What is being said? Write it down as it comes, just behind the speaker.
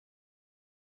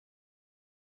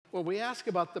When we ask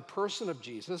about the person of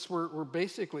Jesus, we're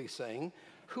basically saying,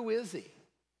 who is he?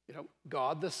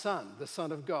 God the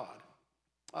Son of God.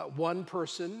 One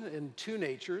person in two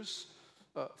natures,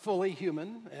 fully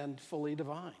human and fully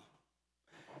divine.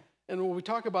 And when we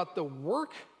talk about the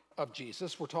work of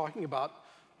Jesus, we're talking about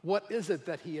what is it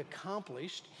that he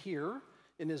accomplished here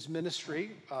in his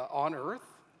ministry on earth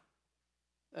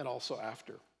and also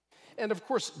after. And of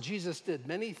course, Jesus did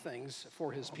many things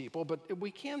for his people, but we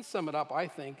can sum it up, I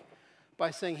think,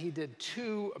 by saying he did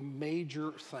two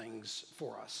major things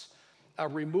for us: a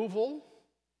removal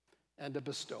and a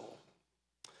bestowal.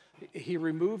 He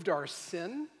removed our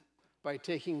sin by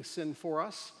taking sin for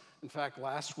us. In fact,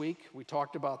 last week we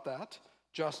talked about that: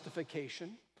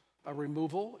 justification, a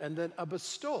removal, and then a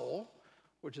bestowal,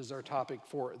 which is our topic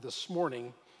for this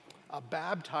morning, a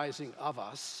baptizing of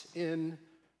us in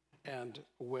and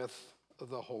with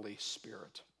the Holy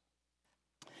Spirit.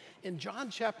 In John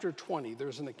chapter 20,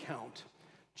 there's an account.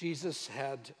 Jesus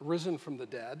had risen from the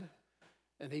dead,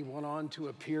 and he went on to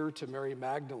appear to Mary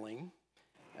Magdalene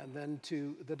and then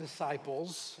to the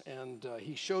disciples, and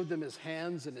he showed them his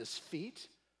hands and his feet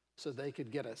so they could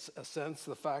get a sense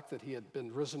of the fact that he had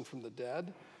been risen from the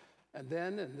dead. And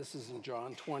then, and this is in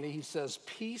John 20, he says,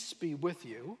 "Peace be with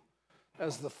you.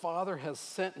 As the Father has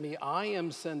sent me, I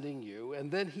am sending you."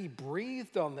 And then he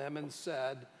breathed on them and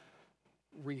said,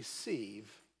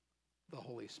 "Receive the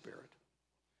Holy Spirit."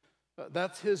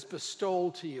 That's his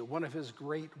bestowal to you, one of his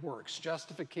great works: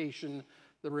 justification,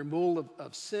 the removal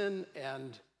of sin,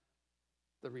 and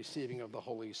the receiving of the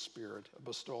Holy Spirit, a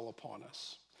bestowal upon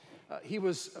us. He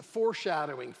was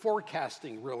foreshadowing,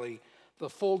 forecasting really, the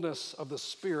fullness of the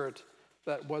Spirit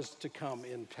that was to come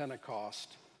in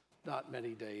Pentecost, not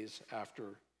many days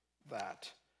after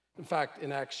that. In fact,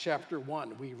 in Acts chapter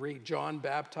 1, we read, "John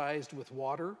baptized with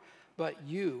water, but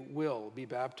you will be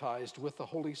baptized with the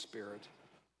Holy Spirit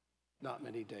not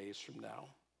many days from now."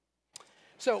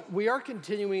 So we are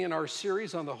continuing in our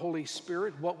series on the Holy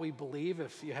Spirit, what we believe.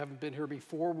 If you haven't been here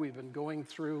before, we've been going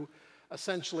through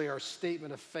essentially our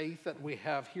statement of faith that we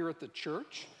have here at the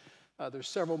church. There's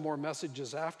several more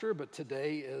messages after, but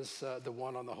today is the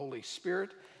one on the Holy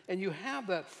Spirit. And you have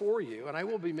that for you, and I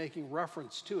will be making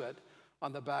reference to it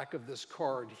on the back of this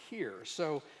card here.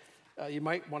 So you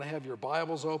might want to have your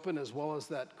Bibles open as well as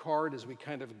that card as we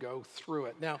kind of go through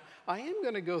it. Now, I am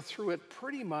going to go through it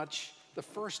pretty much the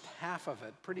first half of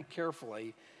it pretty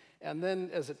carefully. And then,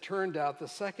 as it turned out, the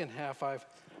second half I've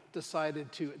decided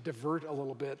to divert a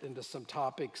little bit into some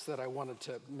topics that I wanted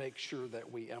to make sure that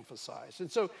we emphasize.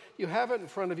 And so you have it in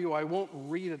front of you. I won't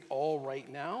read it all right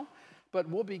now, but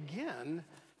we'll begin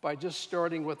by just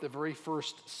starting with the very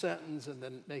first sentence and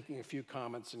then making a few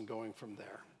comments and going from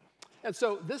there. And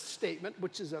so this statement,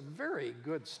 which is a very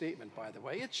good statement, by the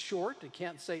way, it's short, it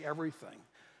can't say everything,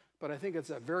 but I think it's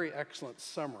a very excellent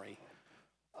summary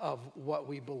of what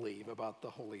we believe about the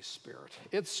Holy Spirit.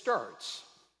 It starts,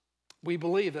 "We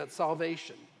believe that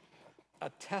salvation,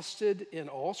 attested in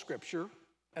all Scripture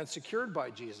and secured by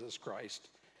Jesus Christ,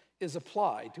 is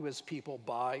applied to his people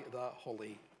by the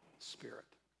Holy Spirit."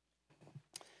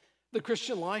 The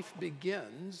Christian life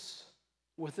begins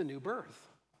with a new birth.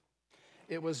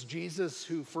 It was Jesus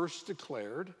who first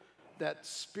declared that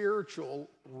spiritual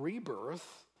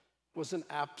rebirth was an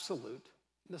absolute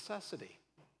necessity.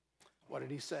 What did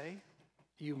he say?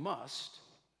 You must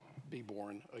be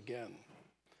born again.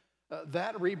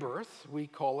 That rebirth, we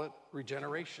call it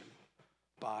regeneration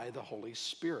by the Holy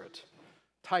Spirit.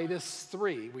 Titus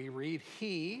 3, we read,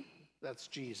 "He," that's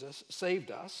Jesus,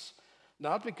 "saved us,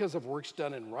 not because of works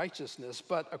done in righteousness,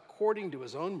 but according to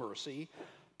his own mercy,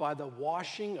 by the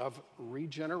washing of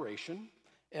regeneration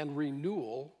and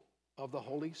renewal of the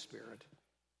Holy Spirit,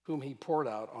 whom he poured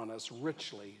out on us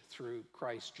richly through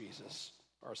Christ Jesus,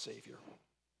 our Savior."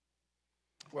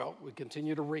 Well, we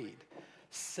continue to read.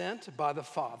 "Sent by the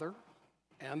Father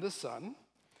and the Son,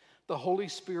 the Holy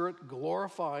Spirit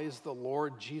glorifies the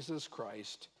Lord Jesus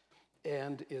Christ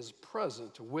and is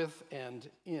present with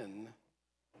and in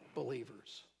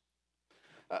believers."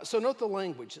 So note the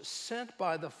language, "sent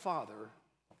by the Father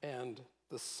and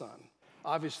the Son."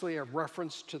 Obviously a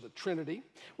reference to the Trinity.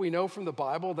 We know from the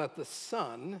Bible that the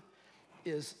Son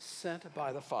is sent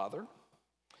by the Father.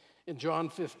 In John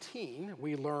 15,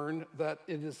 we learn that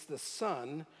it is the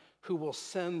Son who will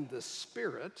send the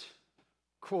Spirit,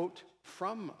 quote,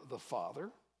 from the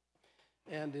Father.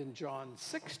 And in John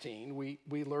 16,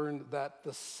 we learn that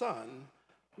the Son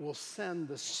will send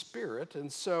the Spirit.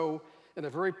 And so, in a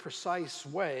very precise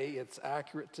way, it's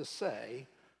accurate to say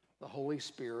the Holy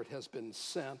Spirit has been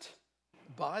sent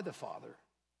by the Father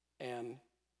and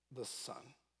the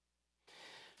Son.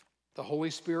 The Holy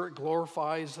Spirit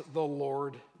glorifies the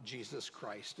Lord Jesus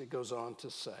Christ, it goes on to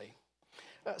say.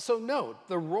 So note,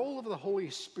 the role of the Holy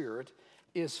Spirit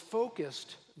is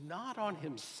focused not on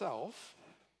himself,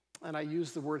 and I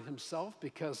use the word himself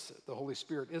because the Holy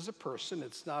Spirit is a person.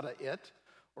 It's not a it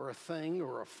or a thing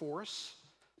or a force,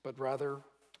 but rather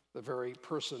the very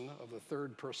person of the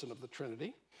third person of the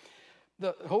Trinity.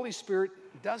 The Holy Spirit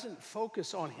doesn't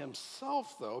focus on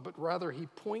himself, though, but rather he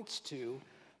points to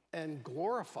and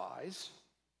glorifies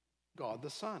God the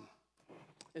Son.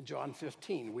 In John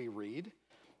 15, we read,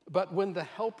 "But when the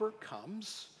Helper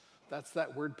comes," that's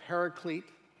that word paraclete,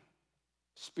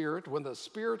 Spirit, "when the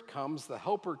Spirit comes, the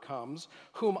Helper comes,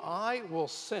 whom I will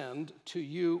send to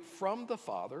you from the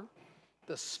Father,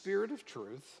 the Spirit of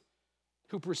truth,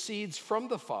 who proceeds from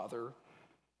the Father,"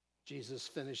 Jesus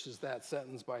finishes that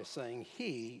sentence by saying,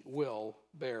 "He will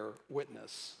bear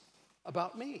witness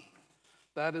about me."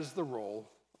 That is the role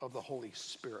of the Holy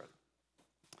Spirit.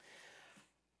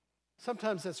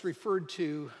 Sometimes that's referred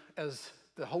to as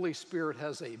the Holy Spirit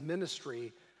has a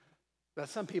ministry that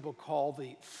some people call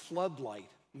the floodlight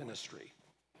ministry.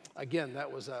 Again,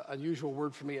 that was an unusual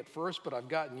word for me at first, but I've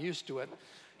gotten used to it.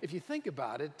 If you think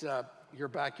about it, your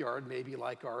backyard may be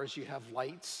like ours. You have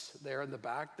lights there in the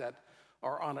back that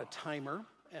are on a timer,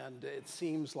 and it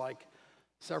seems like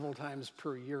several times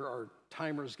per year our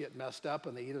timers get messed up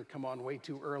and they either come on way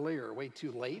too early or way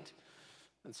too late.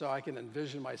 And so I can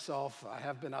envision myself, I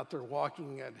have been out there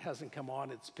walking, it hasn't come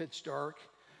on, it's pitch dark,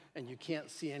 and you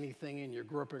can't see anything, and you're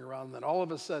groping around, and then all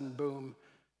of a sudden, boom,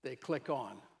 they click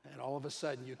on, and all of a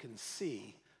sudden you can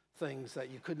see things that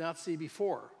you could not see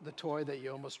before. The toy that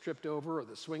you almost tripped over, or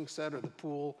the swing set, or the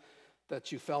pool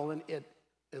that you fell in, it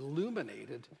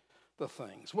illuminated the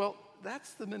things. Well,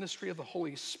 that's the ministry of the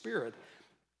Holy Spirit.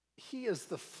 He is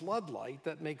the floodlight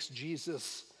that makes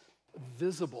Jesus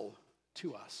visible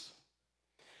to us.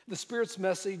 The Spirit's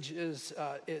message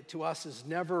to us is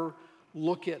never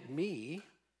look at me,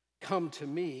 come to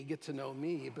me, get to know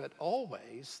me, but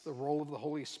always the role of the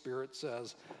Holy Spirit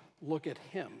says, look at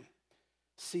him,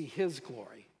 see his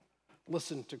glory,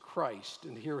 listen to Christ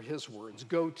and hear his words,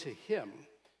 go to him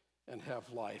and have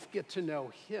life, get to know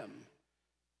him,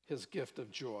 his gift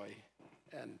of joy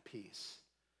and peace.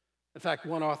 In fact,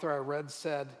 one author I read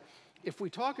said, if we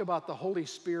talk about the Holy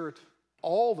Spirit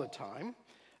all the time,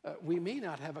 we may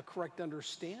not have a correct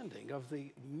understanding of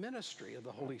the ministry of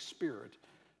the Holy Spirit,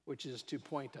 which is to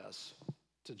point us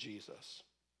to Jesus.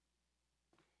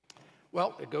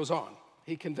 Well, it goes on.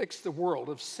 He convicts the world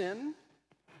of sin,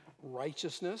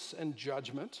 righteousness, and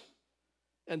judgment,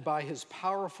 and by his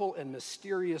powerful and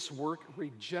mysterious work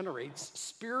regenerates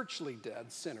spiritually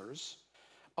dead sinners,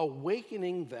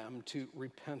 awakening them to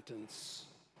repentance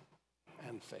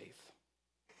and faith.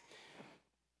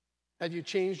 Have you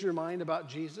changed your mind about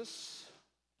Jesus?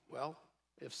 Well,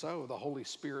 if so, the Holy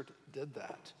Spirit did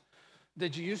that.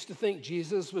 Did you used to think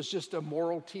Jesus was just a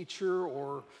moral teacher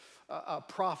or a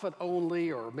prophet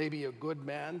only, or maybe a good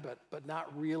man, but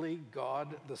not really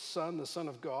God, the Son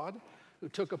of God, who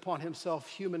took upon himself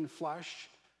human flesh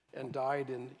and died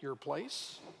in your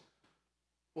place?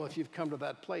 Well, if you've come to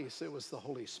that place, it was the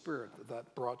Holy Spirit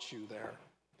that brought you there.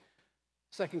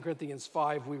 2 Corinthians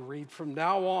 5, we read, from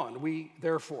now on, we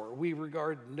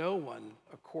regard no one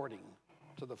according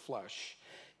to the flesh.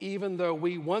 Even though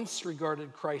we once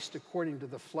regarded Christ according to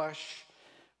the flesh,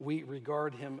 we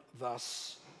regard him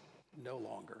thus no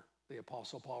longer. The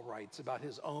Apostle Paul writes about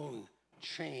his own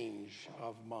change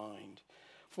of mind.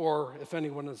 For if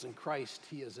anyone is in Christ,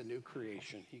 he is a new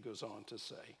creation, he goes on to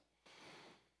say.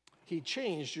 He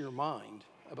changed your mind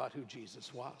about who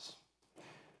Jesus was.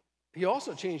 He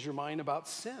also changed your mind about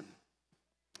sin.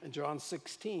 In John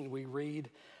 16, we read,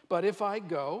 but if I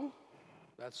go,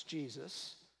 that's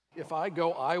Jesus, if I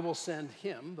go, I will send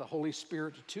him, the Holy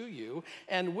Spirit, to you,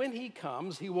 and when he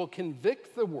comes, he will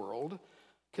convict the world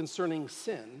concerning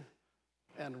sin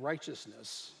and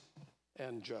righteousness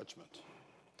and judgment.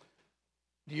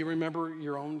 Do you remember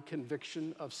your own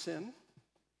conviction of sin?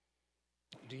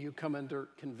 Do you come under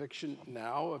conviction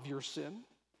now of your sin?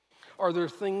 Are there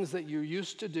things that you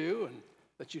used to do and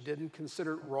that you didn't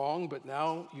consider wrong, but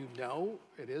now you know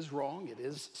it is wrong, it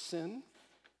is sin,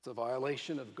 it's a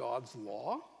violation of God's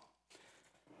law?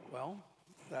 Well,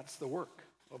 that's the work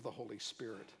of the Holy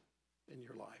Spirit in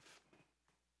your life.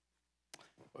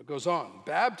 It goes on,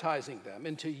 baptizing them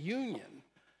into union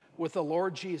with the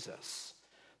Lord Jesus,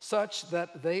 such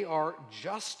that they are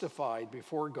justified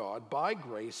before God by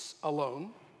grace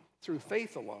alone, through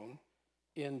faith alone,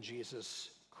 in Jesus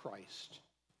Christ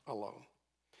alone.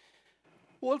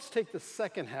 Well, let's take the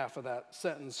second half of that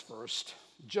sentence first.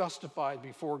 Justified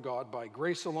before God by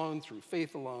grace alone, through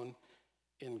faith alone,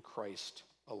 in Christ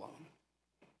alone.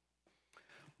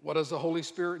 What does the Holy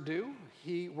Spirit do?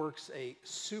 He works a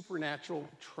supernatural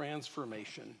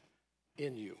transformation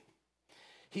in you.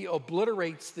 He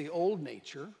obliterates the old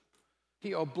nature.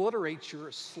 He obliterates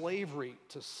your slavery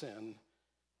to sin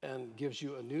and gives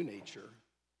you a new nature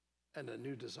and a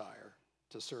new desire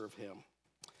to serve him.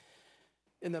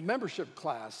 In the membership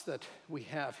class that we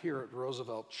have here at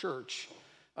Roosevelt Church,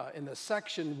 in the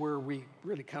section where we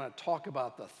really kind of talk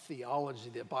about the theology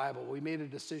of the Bible, we made a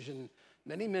decision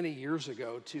many, many years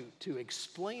ago to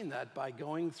explain that by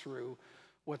going through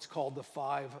what's called the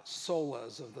 5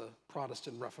 solas of the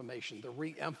Protestant Reformation, the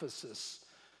re-emphasis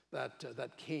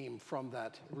that came from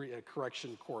that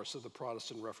correction course of the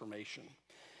Protestant Reformation.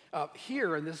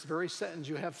 Here in this very sentence,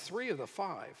 you have 3 of the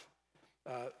 5.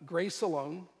 Grace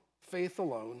alone, faith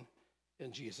alone,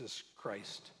 and Jesus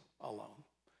Christ alone.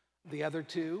 The other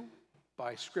 2,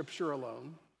 by Scripture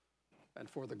alone, and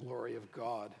for the glory of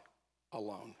God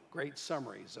alone. Great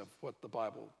summaries of what the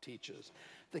Bible teaches.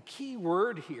 The key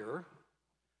word here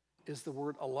is the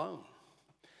word alone.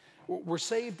 We're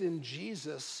saved in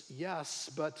Jesus, yes,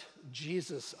 but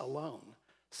Jesus alone.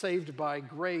 Saved by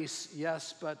grace,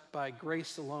 yes, but by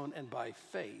grace alone and by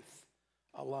faith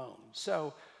alone.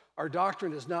 So our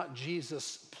doctrine is not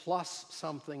Jesus plus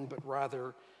something, but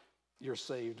rather you're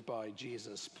saved by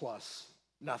Jesus plus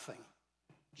nothing.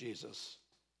 Jesus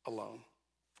alone.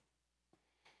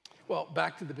 Well,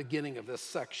 back to the beginning of this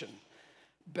section.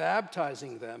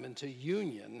 Baptizing them into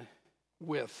union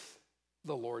with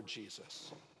the Lord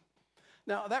Jesus.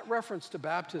 Now, that reference to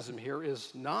baptism here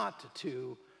is not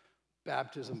to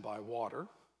baptism by water.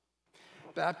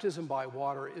 Baptism by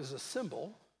water is a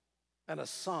symbol and a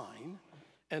sign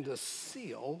and a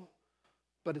seal,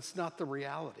 but it's not the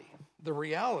reality. The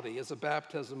reality is a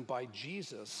baptism by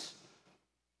Jesus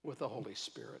with the Holy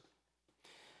Spirit.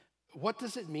 What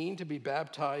does it mean to be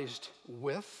baptized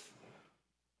with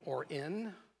or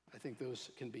in? I think those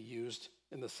can be used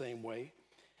in the same way.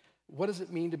 What does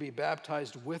it mean to be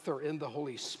baptized with or in the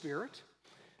Holy Spirit?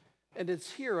 And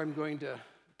it's here I'm going to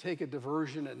take a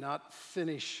diversion and not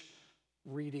finish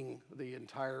reading the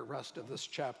entire rest of this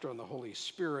chapter on the Holy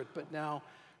Spirit, but now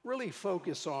really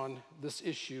focus on this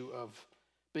issue of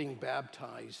being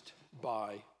baptized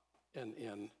by and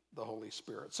in the Holy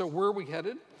Spirit. So where are we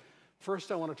headed?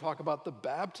 First, I want to talk about the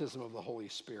baptism of the Holy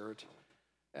Spirit,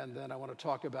 and then I want to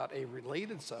talk about a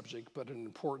related subject, but an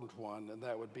important one, and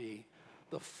that would be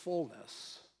the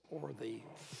fullness or the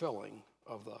filling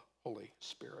of the Holy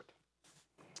Spirit.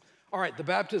 All right, the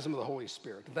baptism of the Holy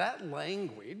Spirit. That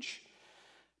language,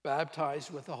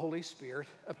 baptized with the Holy Spirit,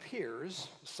 appears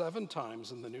 7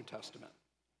 times in the New Testament.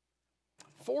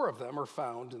 4 of them are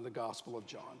found in the Gospel of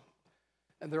John.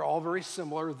 And they're all very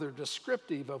similar. They're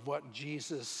descriptive of what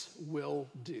Jesus will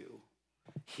do.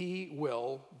 He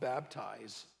will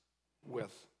baptize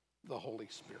with the Holy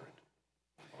Spirit.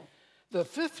 The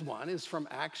 5th one is from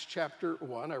Acts chapter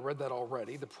 1. I read that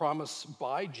already. The promise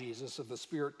by Jesus of the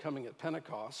Spirit coming at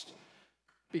Pentecost.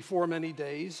 Before many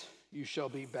days, you shall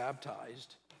be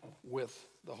baptized with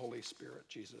the Holy Spirit,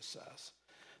 Jesus says.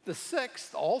 The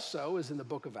 6th also is in the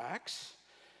book of Acts.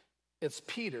 It's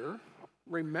Peter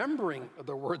remembering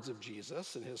the words of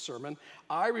Jesus in his sermon.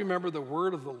 I remember the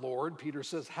word of the Lord, Peter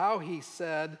says, how he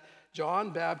said,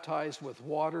 John baptized with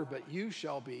water, but you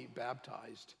shall be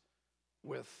baptized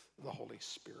with the Holy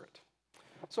Spirit.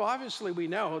 So obviously we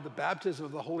know the baptism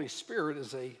of the Holy Spirit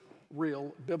is a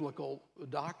real biblical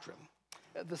doctrine.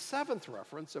 The 7th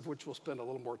reference, of which we'll spend a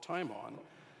little more time on,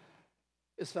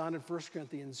 is found in 1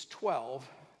 Corinthians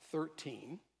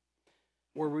 12:13,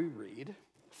 where we read,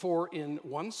 for in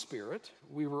one Spirit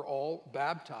we were all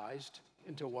baptized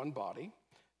into one body,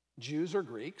 Jews or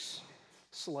Greeks,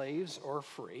 slaves or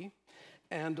free,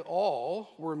 and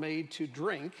all were made to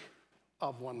drink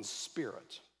of one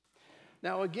Spirit.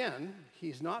 Now again,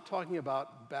 he's not talking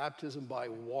about baptism by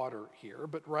water here,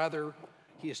 but rather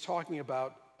he is talking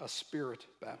about a Spirit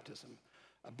baptism,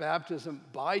 a baptism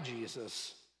by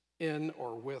Jesus in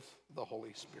or with the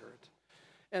Holy Spirit.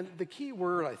 And the key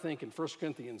word, I think, in 1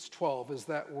 Corinthians 12 is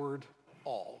that word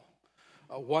all.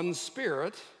 One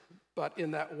Spirit, but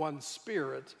in that one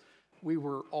Spirit, we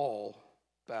were all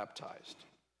baptized.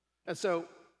 And so,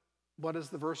 what is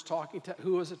the verse talking to?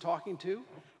 Who is it talking to?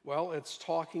 Well, it's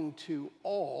talking to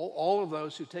all of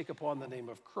those who take upon the name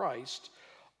of Christ.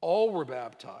 All were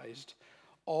baptized.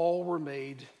 All were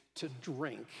made to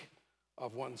drink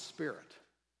of one Spirit.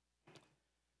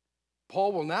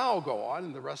 Paul will now go on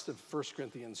in the rest of 1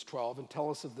 Corinthians 12 and tell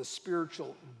us of the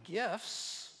spiritual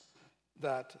gifts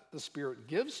that the Spirit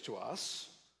gives to us.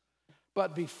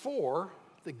 But before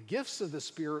the gifts of the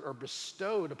Spirit are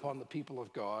bestowed upon the people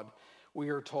of God, we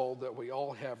are told that we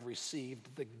all have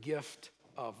received the gift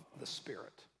of the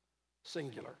Spirit,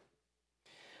 singular.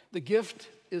 The gift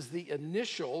is the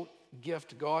initial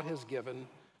gift God has given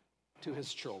to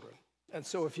his children. And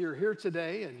so if you're here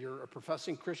today and you're a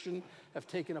professing Christian, have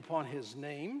taken upon his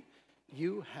name,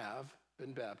 you have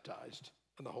been baptized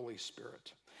in the Holy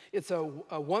Spirit. It's a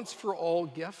once-for-all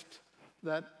gift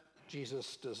that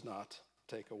Jesus does not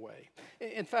take away.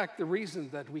 In fact, the reason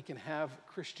that we can have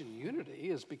Christian unity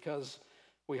is because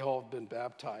we all have been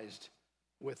baptized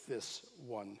with this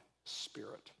one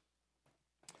Spirit.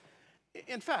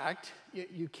 In fact,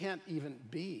 you can't even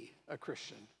be a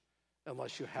Christian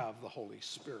unless you have the Holy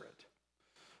Spirit.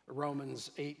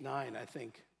 Romans 8:9, I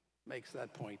think, makes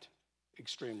that point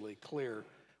extremely clear.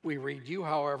 We read, "You,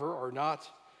 however, are not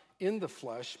in the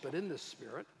flesh, but in the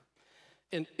Spirit.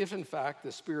 And if, in fact,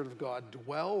 the Spirit of God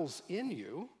dwells in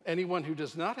you, anyone who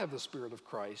does not have the Spirit of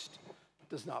Christ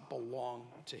does not belong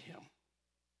to him."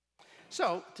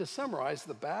 So, to summarize,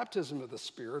 the baptism of the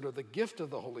Spirit, or the gift of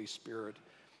the Holy Spirit,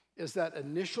 is that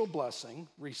initial blessing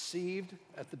received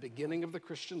at the beginning of the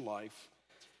Christian life,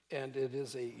 and it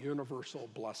is a universal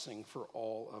blessing for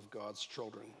all of God's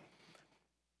children.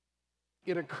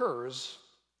 It occurs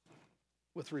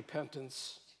with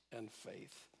repentance and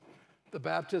faith. The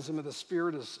baptism of the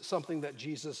Spirit is something that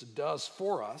Jesus does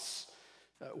for us.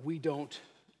 We don't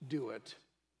do it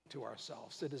to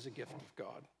ourselves. It is a gift of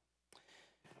God.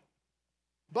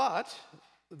 But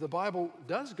the Bible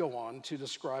does go on to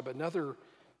describe another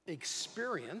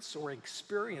experience, or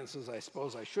experiences, I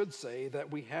suppose I should say, that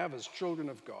we have as children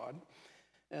of God,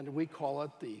 and we call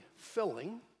it the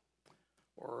filling,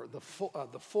 or the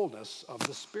fullness of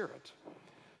the Spirit.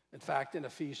 In fact, in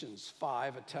Ephesians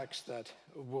 5, a text that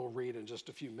we'll read in just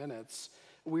a few minutes,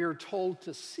 we are told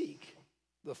to seek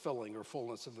the filling or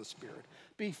fullness of the Spirit.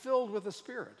 Be filled with the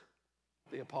Spirit,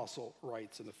 the apostle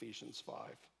writes in Ephesians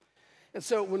 5. And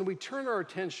so when we turn our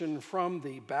attention from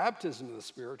the baptism of the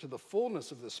Spirit to the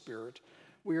fullness of the Spirit,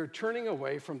 we are turning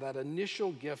away from that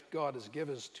initial gift God has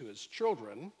given to his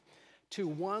children to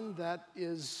one that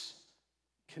is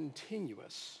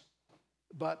continuous,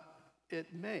 but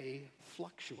it may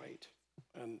fluctuate.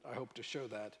 And I hope to show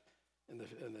that in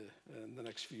the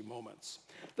next few moments.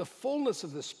 The fullness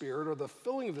of the Spirit, or the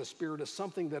filling of the Spirit, is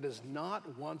something that is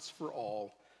not once for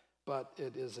all, but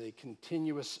it is a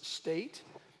continuous state.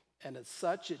 And as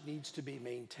such, it needs to be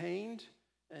maintained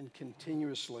and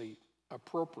continuously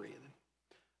appropriated.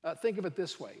 Think of it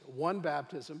this way: one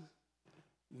baptism,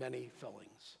 many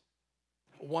fillings.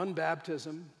 One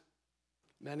baptism,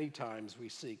 many times we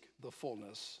seek the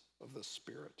fullness of the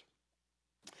Spirit.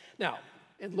 Now,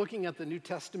 in looking at the New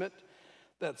Testament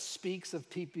that speaks of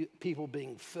people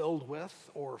being filled with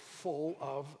or full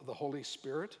of the Holy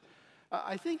Spirit,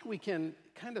 I think we can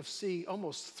kind of see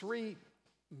almost three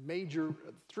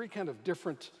kind of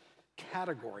different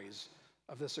categories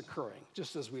of this occurring,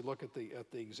 just as we look at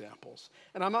the examples.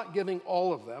 And I'm not giving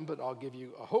all of them, but I'll give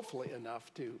you hopefully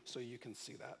enough so you can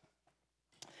see that.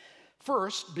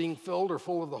 First, being filled or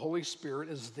full of the Holy Spirit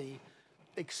is the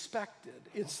expected.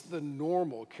 It's the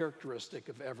normal characteristic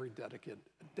of every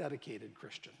dedicated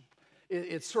Christian.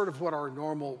 It's sort of what our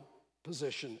normal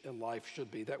position in life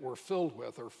should be, that we're filled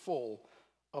with or full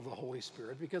of the Holy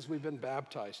Spirit because we've been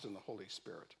baptized in the Holy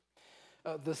Spirit.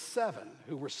 The 7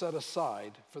 who were set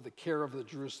aside for the care of the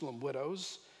Jerusalem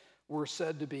widows were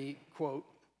said to be, quote,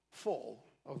 full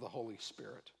of the Holy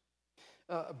Spirit.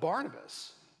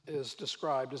 Barnabas is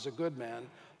described as a good man,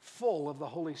 full of the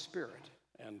Holy Spirit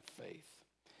and faith.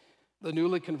 The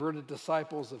newly converted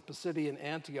disciples of Pisidian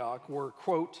Antioch were,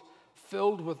 quote,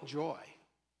 filled with joy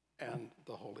and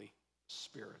the Holy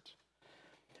Spirit.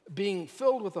 Being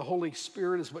filled with the Holy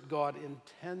Spirit is what God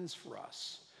intends for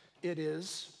us. It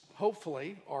is,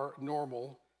 hopefully, our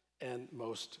normal and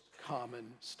most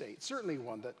common state, certainly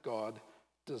one that God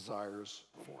desires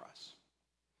for us.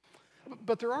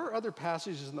 But there are other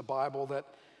passages in the Bible that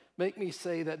make me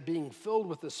say that being filled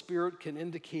with the Spirit can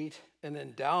indicate an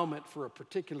endowment for a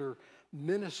particular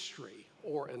ministry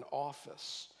or an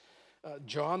office.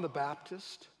 John the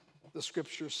Baptist, the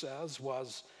scripture says,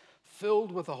 was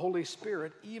filled with the Holy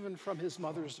Spirit even from his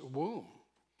mother's womb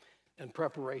in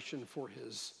preparation for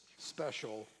his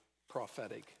special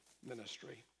prophetic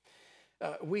ministry.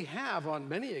 We have on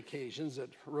many occasions at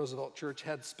Roosevelt Church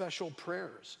had special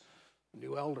prayers: a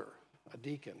new elder, a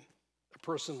deacon, a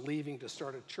person leaving to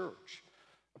start a church,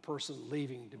 a person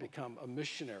leaving to become a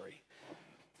missionary.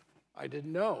 I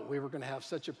didn't know we were going to have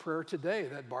such a prayer today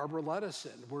that Barbara led us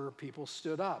in, where people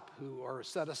stood up who are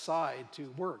set aside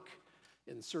to work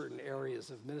in certain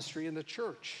areas of ministry in the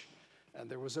church. And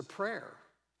there was a prayer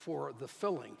for the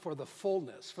filling, for the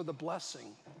fullness, for the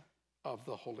blessing of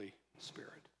the Holy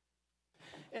Spirit.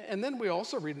 And then we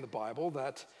also read in the Bible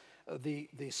that the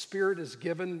Spirit is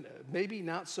given maybe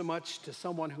not so much to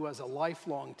someone who has a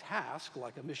lifelong task,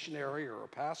 like a missionary or a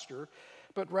pastor,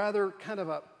 but rather kind of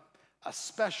a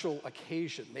special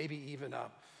occasion, maybe even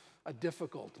a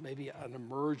difficult, maybe an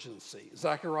emergency.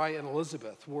 Zechariah and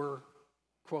Elizabeth were,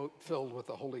 quote, filled with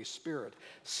the Holy Spirit.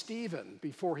 Stephen,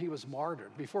 before he was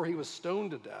martyred, before he was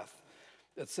stoned to death,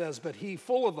 it says, but he,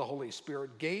 full of the Holy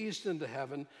Spirit, gazed into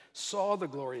heaven, saw the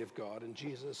glory of God, and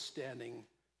Jesus standing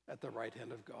at the right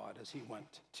hand of God as he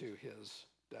went to his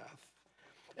death.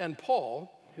 And Paul,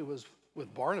 who was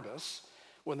with Barnabas,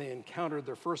 when they encountered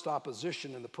their first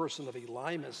opposition in the person of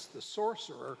Elymas the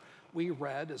sorcerer, we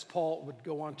read, as Paul would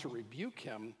go on to rebuke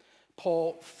him,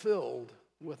 Paul, filled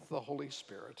with the Holy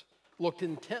Spirit, looked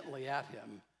intently at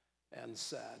him and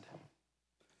said,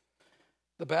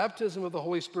 the baptism of the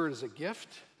Holy Spirit is a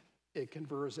gift. It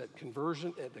occurs at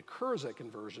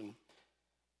conversion,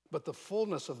 but the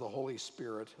fullness of the Holy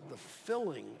Spirit, the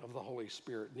filling of the Holy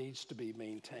Spirit, needs to be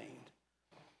maintained.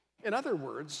 In other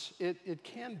words, it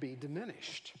can be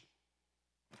diminished.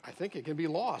 I think it can be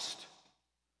lost,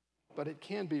 but it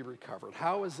can be recovered.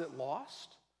 How is it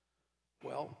lost?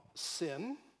 Well,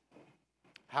 sin.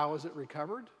 How is it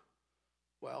recovered?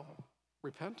 Well,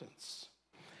 repentance.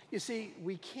 You see,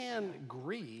 we can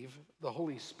grieve the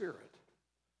Holy Spirit.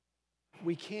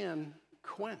 We can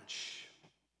quench,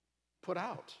 put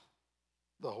out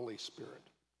the Holy Spirit.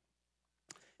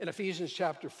 In Ephesians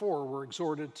chapter 4, we're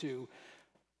exhorted to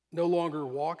no longer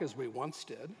walk as we once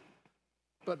did,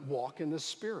 but walk in the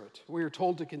Spirit. We are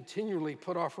told to continually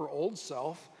put off our old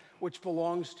self, which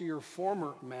belongs to your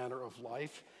former manner of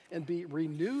life, and be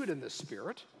renewed in the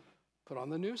Spirit, put on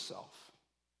the new self.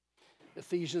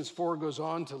 Ephesians 4 goes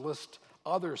on to list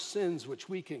other sins which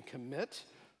we can commit: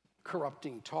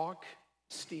 corrupting talk,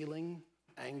 stealing,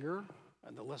 anger,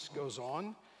 and the list goes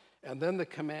on. And then the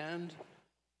command,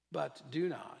 but do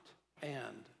not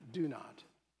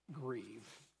grieve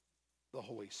the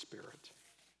Holy Spirit.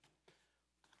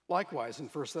 Likewise, in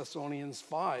 1 Thessalonians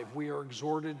 5, we are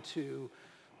exhorted to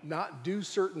not do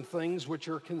certain things which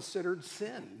are considered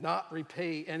sin, not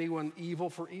repay anyone evil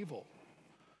for evil.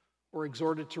 We're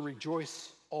exhorted to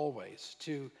rejoice always,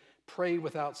 to pray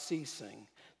without ceasing,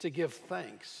 to give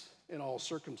thanks in all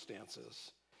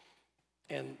circumstances.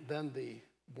 And then the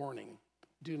warning,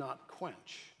 do not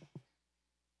quench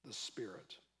the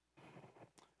Spirit.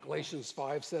 Galatians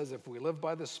 5 says, if we live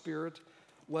by the Spirit,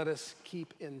 let us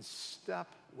keep in step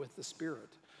with the Spirit,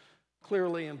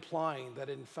 clearly implying that,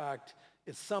 in fact,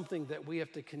 it's something that we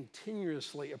have to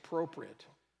continuously appropriate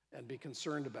and be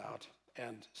concerned about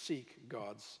and seek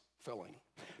God's filling.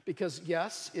 Because,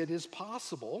 yes, it is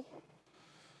possible,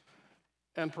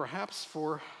 and perhaps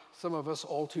for some of us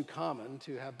all too common,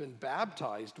 to have been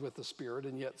baptized with the Spirit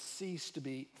and yet cease to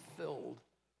be filled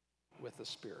with the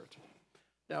Spirit.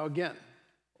 Now, again,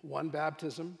 one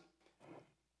baptism,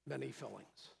 many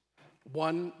fillings.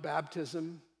 One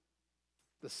baptism,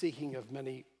 the seeking of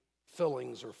many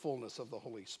fillings or fullness of the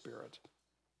Holy Spirit.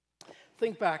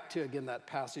 Think back to, again, that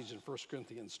passage in 1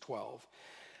 Corinthians 12.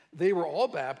 They were all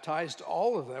baptized,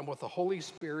 all of them, with the Holy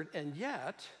Spirit, and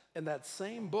yet, in that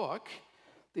same book,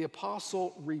 the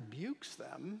apostle rebukes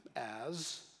them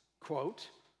as, quote,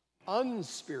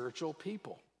 unspiritual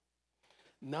people,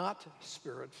 not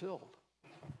Spirit-filled.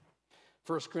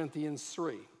 1 Corinthians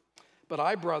 3, but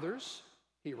I, brothers,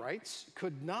 he writes,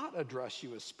 could not address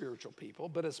you as spiritual people,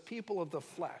 but as people of the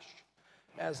flesh,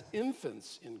 as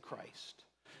infants in Christ.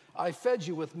 I fed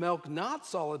you with milk, not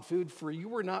solid food, for you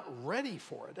were not ready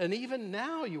for it. And even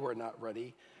now you are not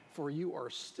ready, for you are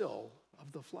still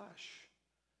of the flesh.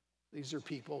 These are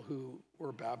people who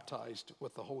were baptized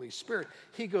with the Holy Spirit.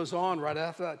 He goes on right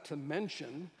after that to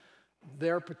mention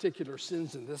their particular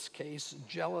sins, in this case,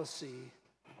 jealousy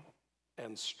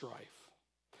and strife.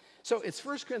 So it's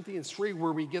 1 Corinthians 3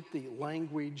 where we get the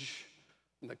language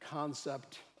and the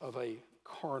concept of a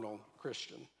carnal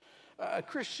Christian. A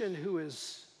Christian who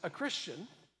is a Christian,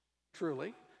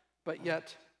 truly, but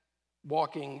yet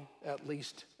walking, at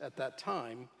least at that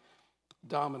time,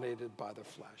 dominated by the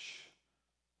flesh.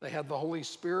 They had the Holy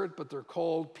Spirit, but they're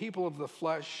called people of the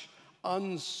flesh,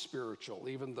 unspiritual,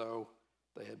 even though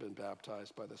they had been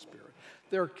baptized by the Spirit.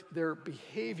 Their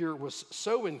behavior was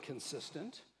so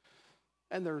inconsistent,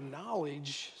 and their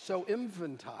knowledge so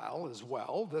infantile as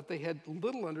well, that they had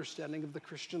little understanding of the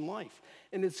Christian life.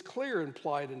 And it's clear,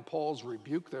 implied in Paul's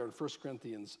rebuke there in 1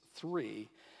 Corinthians 3,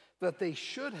 that they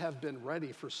should have been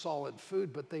ready for solid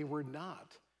food, but they were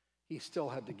not. He still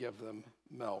had to give them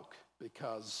milk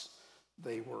because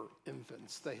they were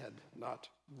infants. They had not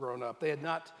grown up. They had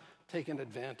not taken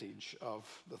advantage of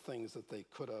the things that they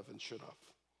could have and should have.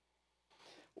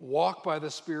 Walk by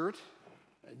the Spirit,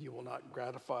 and you will not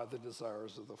gratify the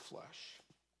desires of the flesh.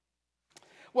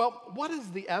 Well, what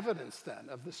is the evidence then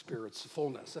of the Spirit's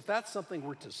fullness? If that's something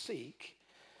we're to seek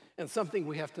and something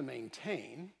we have to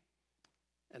maintain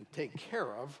and take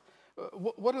care of,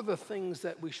 what are the things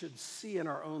that we should see in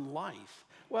our own life?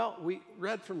 Well, we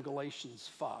read from Galatians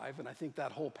 5, and I think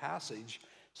that whole passage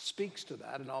speaks to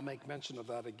that, and I'll make mention of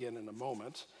that again in a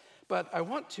moment. But I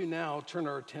want to now turn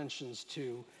our attentions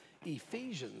to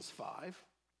Ephesians 5,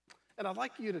 and I'd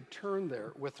like you to turn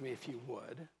there with me if you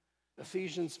would.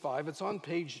 Ephesians 5, it's on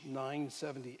page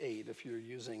 978 if you're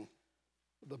using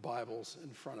the Bibles in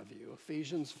front of you.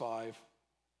 Ephesians 5,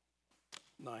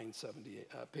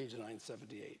 page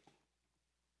 978.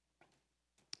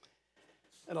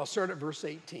 And I'll start at verse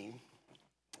 18,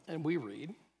 and we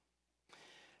read,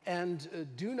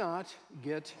 "And do not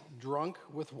get drunk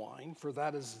with wine, for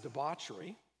that is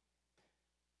debauchery,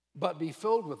 but be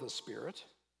filled with the Spirit,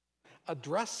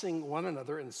 addressing one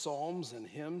another in psalms and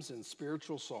hymns and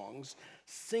spiritual songs,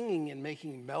 singing and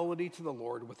making melody to the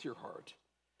Lord with your heart,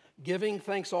 giving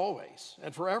thanks always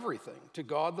and for everything to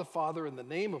God the Father in the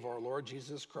name of our Lord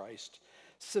Jesus Christ,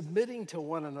 submitting to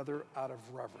one another out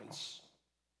of reverence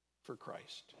for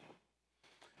Christ."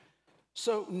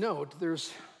 So note,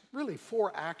 there's really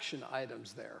 4 action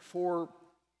items there, four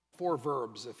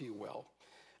verbs, if you will.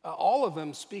 All of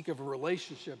them speak of a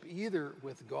relationship either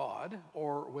with God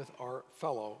or with our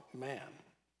fellow man.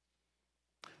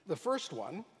 The first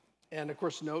one, and of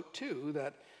course note too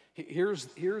that here's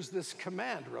this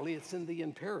command, really, it's in the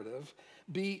imperative,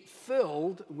 be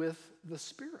filled with the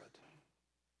Spirit.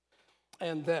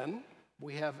 And then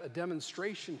we have a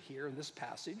demonstration here in this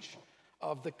passage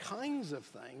of the kinds of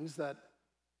things that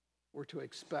we're to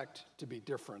expect to be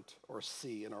different or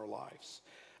see in our lives.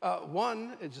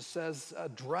 One, it just says,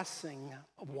 addressing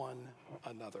one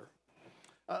another.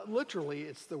 Literally,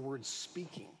 it's the word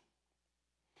speaking.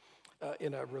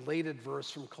 In a related verse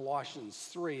from Colossians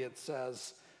 3, it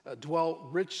says, dwell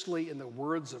richly in the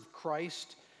words of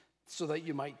Christ so that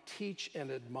you might teach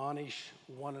and admonish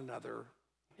one another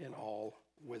in all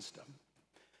wisdom.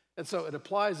 And so it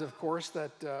applies, of course,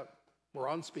 that we're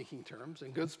on speaking terms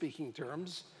and good speaking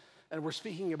terms, and we're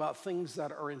speaking about things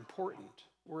that are important.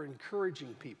 We're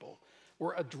encouraging people.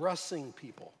 We're addressing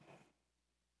people.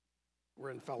 We're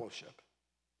in fellowship.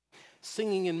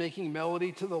 Singing and making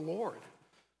melody to the Lord.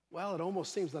 Well, it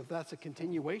almost seems like that's a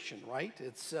continuation, right?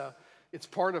 It's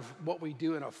part of what we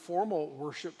do in a formal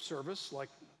worship service like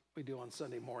we do on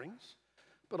Sunday mornings.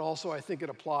 But also I think it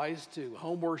applies to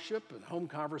home worship and home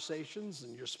conversations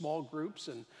and your small groups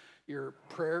and your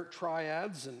prayer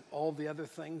triads and all the other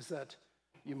things that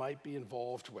you might be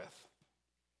involved with.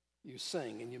 You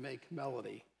sing and you make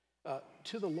melody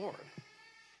to the Lord.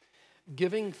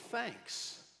 Giving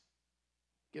thanks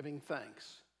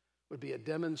would be a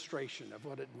demonstration of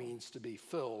what it means to be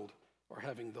filled or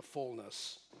having the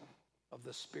fullness of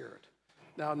the Spirit.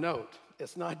 Now note,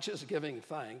 it's not just giving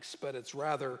thanks, but it's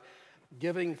rather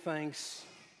giving thanks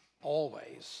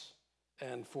always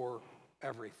and for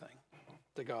everything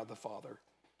to God the Father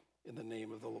in the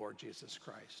name of the Lord Jesus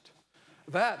Christ.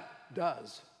 That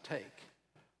does take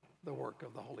the work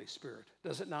of the Holy Spirit,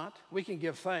 does it not? We can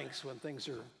give thanks when things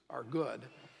are good,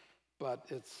 but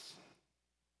it's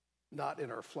not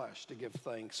in our flesh to give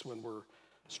thanks when we're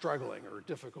struggling or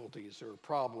difficulties or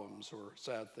problems or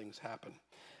sad things happen.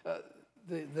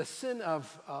 The sin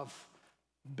of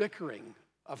bickering,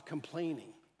 of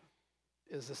complaining,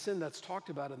 is a sin that's talked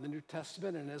about in the New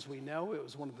Testament, and as we know, it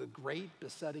was one of the great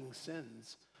besetting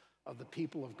sins of the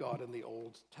people of God in the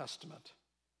Old Testament.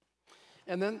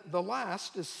 And then the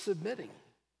last is submitting.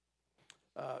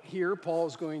 Here, Paul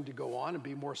is going to go on and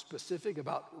be more specific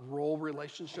about role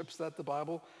relationships that the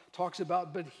Bible talks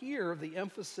about, but here the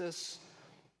emphasis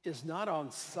is not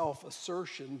on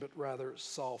self-assertion, but rather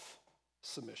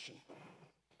self-submission.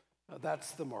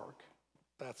 That's the mark.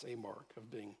 That's a mark of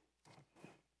being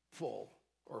full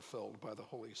or filled by the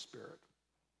Holy Spirit.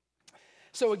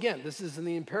 So again, this is in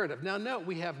the imperative. Now note,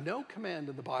 we have no command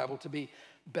in the Bible to be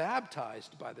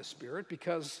baptized by the Spirit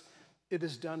because it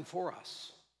is done for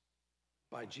us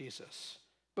by Jesus.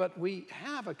 But we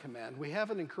have a command, we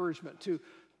have an encouragement to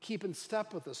keep in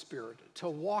step with the Spirit, to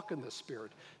walk in the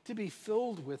Spirit, to be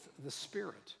filled with the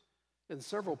Spirit in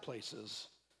several places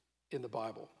in the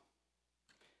Bible.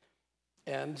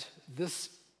 And this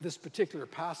particular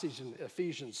passage in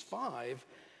Ephesians 5,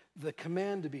 the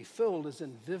command to be filled is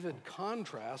in vivid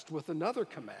contrast with another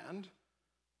command,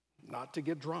 not to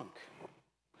get drunk.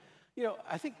 You know,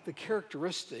 I think the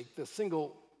characteristic, the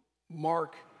single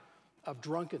mark of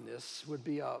drunkenness would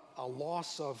be a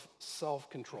loss of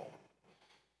self-control.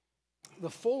 The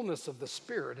fullness of the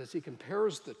Spirit, as he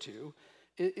compares the two,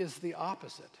 is the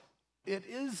opposite. It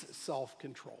is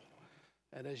self-control.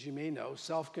 And as you may know,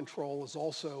 self-control is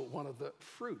also one of the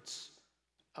fruits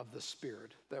of the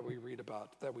Spirit that we read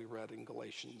about, that we read in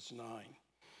Galatians 9.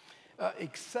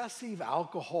 Excessive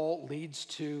alcohol leads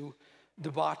to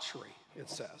debauchery, it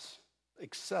says.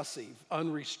 Excessive,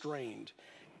 unrestrained,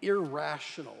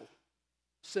 irrational,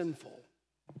 sinful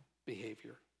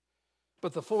behavior.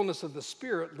 But the fullness of the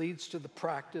Spirit leads to the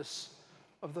practice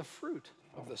of the fruit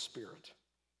of the Spirit.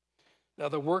 Now,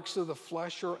 the works of the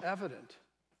flesh are evident,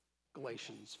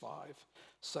 Galatians 5.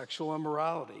 Sexual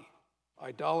immorality,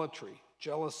 idolatry,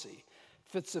 jealousy,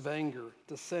 fits of anger,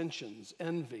 dissensions,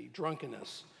 envy,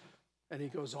 drunkenness, and he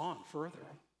goes on further.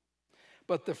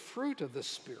 But the fruit of the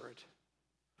Spirit,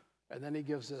 and then he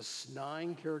gives us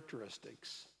 9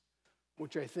 characteristics,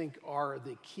 which I think are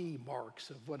the key marks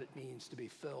of what it means to be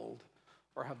filled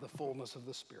or have the fullness of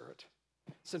the Spirit.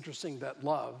 It's interesting that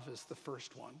love is the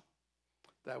first one.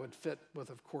 That would fit with,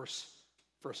 of course,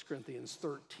 1 Corinthians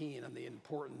 13 and the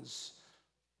importance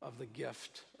of the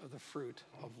gift of the fruit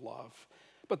of love.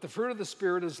 But the fruit of the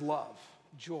Spirit is love,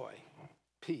 joy,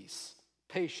 peace,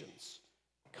 patience,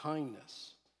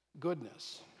 kindness,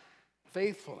 goodness,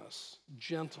 faithfulness,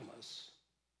 gentleness,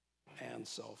 and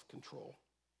self-control.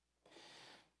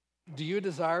 Do you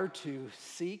desire to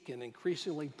seek and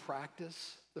increasingly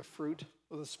practice the fruit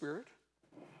of the Spirit?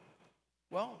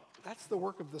 Well, that's the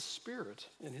work of the Spirit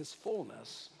in his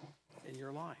fullness in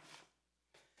your life.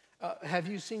 Have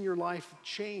you seen your life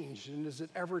change, and is it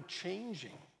ever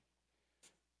changing?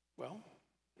 Well,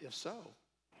 if so,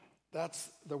 that's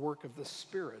the work of the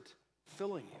Spirit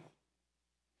filling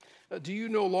you. Do you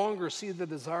no longer see the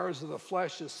desires of the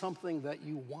flesh as something that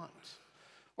you want?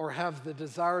 Or have the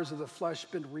desires of the flesh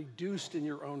been reduced in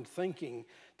your own thinking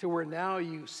to where now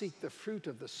you seek the fruit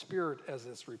of the Spirit as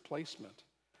its replacement?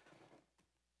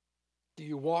 Do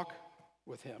you walk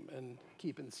with him and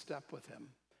keep in step with him?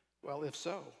 Well, if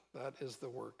so, that is the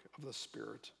work of the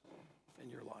Spirit in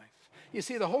your life. You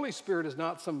see, the Holy Spirit is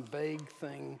not some vague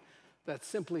thing that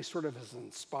simply sort of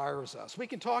inspires us. We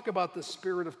can talk about the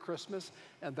spirit of Christmas,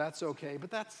 and that's okay, but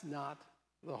that's not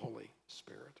the Holy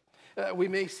Spirit. We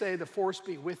may say, the force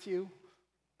be with you.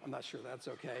 I'm not sure that's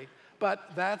okay,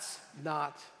 but that's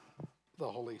not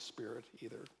the Holy Spirit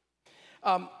either.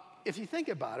 If you think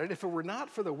about it, if it were not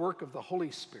for the work of the Holy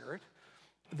Spirit,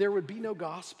 there would be no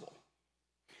gospel.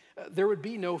 There would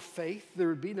be no faith, there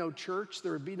would be no church,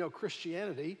 there would be no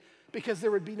Christianity, because there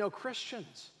would be no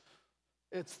Christians.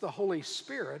 It's the Holy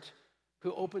Spirit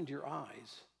who opened your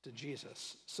eyes to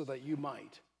Jesus so that you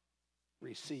might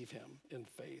receive him in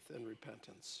faith and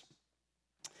repentance.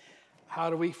 How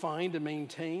do we find and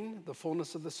maintain the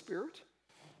fullness of the Spirit?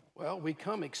 Well, we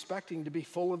come expecting to be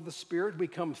full of the Spirit. We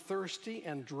come thirsty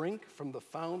and drink from the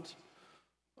fount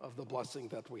of the blessing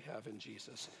that we have in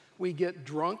Jesus. We get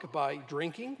drunk by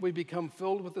drinking. We become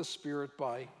filled with the Spirit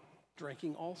by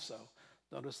drinking also.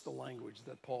 Notice the language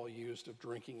that Paul used of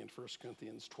drinking in 1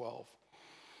 Corinthians 12.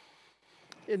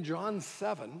 In John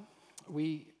 7,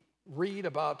 we read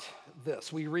about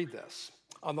this. We read this.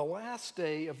 On the last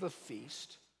day of the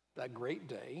feast, that great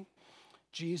day,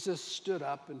 Jesus stood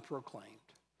up and proclaimed.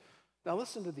 Now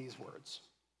listen to these words.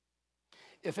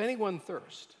 If anyone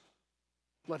thirst,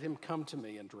 let him come to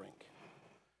me and drink.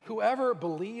 Whoever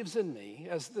believes in me,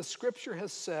 as the scripture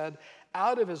has said,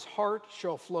 out of his heart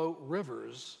shall flow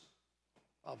rivers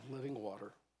of living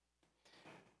water.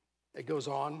 It goes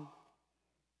on,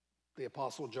 the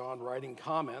Apostle John writing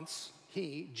comments,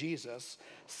 he, Jesus,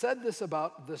 said this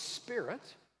about the Spirit.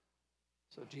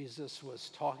 So Jesus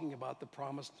was talking about the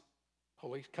promised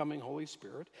coming Holy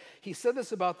Spirit. He said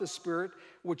this about the Spirit,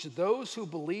 which those who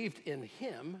believed in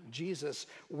him, Jesus,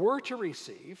 were to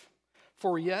receive,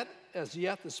 for as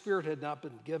yet the Spirit had not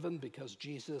been given because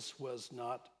Jesus was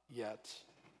not yet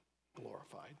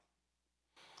glorified.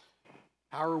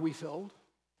 How are we filled?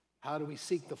 How do we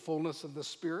seek the fullness of the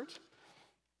Spirit?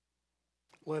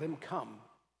 Let him come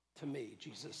to me,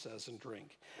 Jesus says, and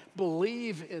drink.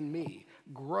 Believe in me,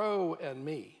 grow in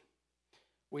me.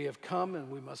 We have come and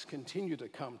we must continue to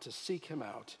come to seek him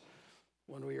out.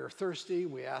 When we are thirsty,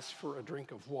 we ask for a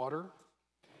drink of water.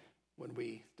 When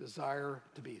we desire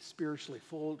to be spiritually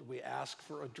full, we ask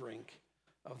for a drink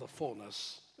of the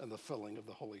fullness and the filling of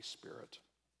the Holy Spirit.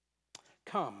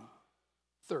 Come,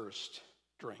 thirst,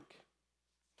 drink.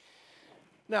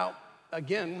 Now,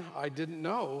 again, I didn't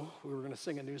know we were going to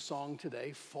sing a new song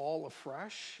today, Fall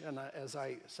Afresh. And as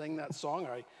I sang that song,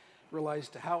 I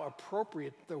realized how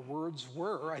appropriate the words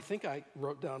were. I think I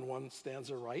wrote down one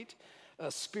stanza right.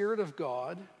 Spirit of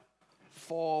God,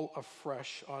 fall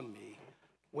afresh on me.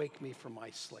 Wake me from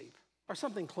my sleep. Or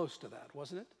something close to that,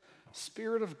 wasn't it?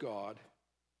 Spirit of God,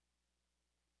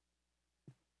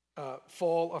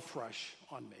 fall afresh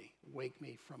on me. Wake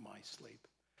me from my sleep.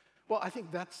 Well, I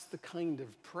think that's the kind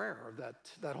of prayer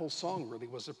that whole song really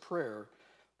was a prayer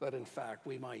that, in fact,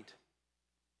 we might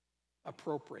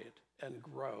appropriate and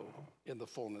grow in the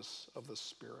fullness of the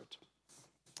Spirit.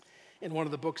 In one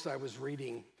of the books I was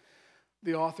reading,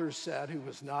 the author said, who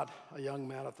was not a young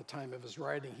man at the time of his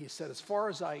writing, he said, as far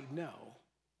as I know,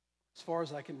 as far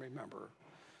as I can remember,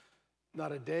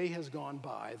 not a day has gone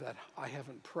by that I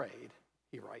haven't prayed,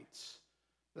 he writes,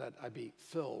 that I be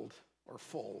filled or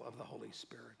full of the Holy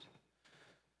Spirit.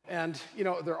 And,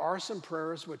 there are some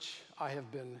prayers which I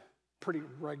have been pretty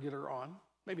regular on,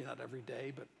 maybe not every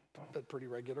day, but pretty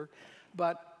regular.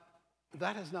 But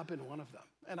that has not been one of them.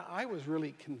 And I was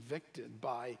really convicted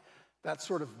by that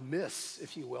sort of miss,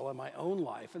 if you will, in my own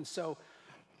life. And so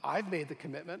I've made the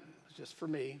commitment, just for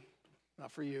me,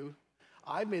 not for you.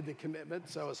 I've made the commitment,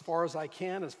 so as far as I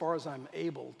can, as far as I'm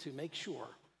able, to make sure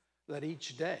that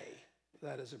each day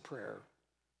that is a prayer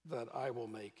that I will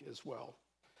make as well.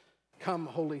 Come,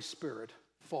 Holy Spirit,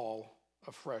 fall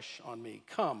afresh on me.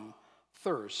 Come,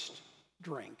 thirst,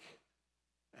 drink,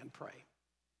 and pray.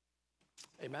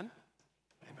 Amen?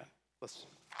 Amen.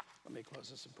 Let me close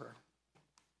this in prayer.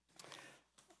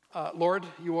 Lord,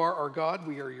 you are our God.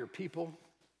 We are your people.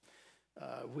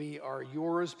 We are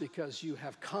yours because you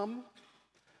have come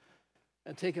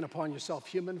and taken upon yourself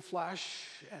human flesh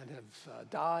and have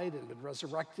died and been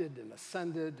resurrected and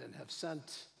ascended and have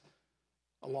sent,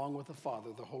 along with the Father,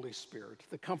 the Holy Spirit,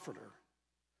 the Comforter,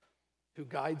 who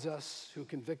guides us, who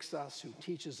convicts us, who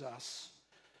teaches us,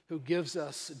 who gives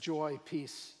us joy,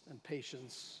 peace, and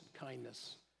patience,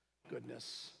 kindness,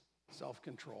 goodness,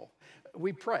 self-control.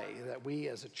 We pray that we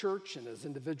as a church and as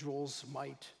individuals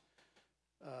might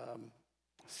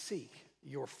seek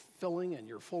your filling and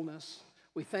your fullness.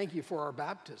 We thank you for our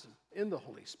baptism in the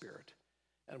Holy Spirit.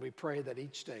 And we pray that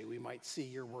each day we might see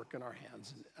your work in our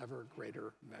hands in ever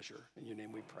greater measure. In your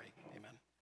name we pray. Amen.